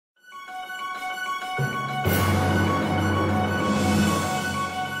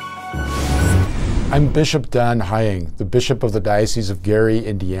I'm Bishop Don Hying, the Bishop of the Diocese of Gary,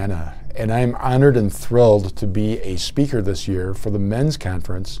 Indiana, and I'm honored and thrilled to be a speaker this year for the Men's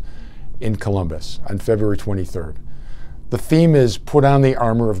Conference in Columbus on February 23rd. The theme is Put on the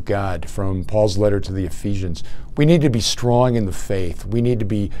Armor of God from Paul's letter to the Ephesians. We need to be strong in the faith. We need to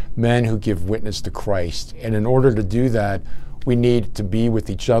be men who give witness to Christ, and in order to do that, we need to be with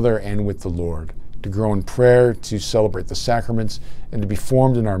each other and with the Lord, to grow in prayer, to celebrate the sacraments, and to be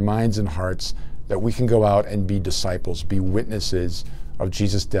formed in our minds and hearts that we can go out and be disciples, be witnesses of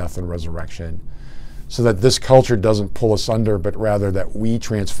Jesus' death and resurrection, so that this culture doesn't pull us under, but rather that we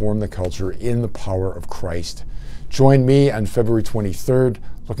transform the culture in the power of Christ. Join me on February 23rd.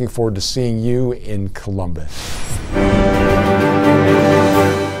 Looking forward to seeing you in Columbus.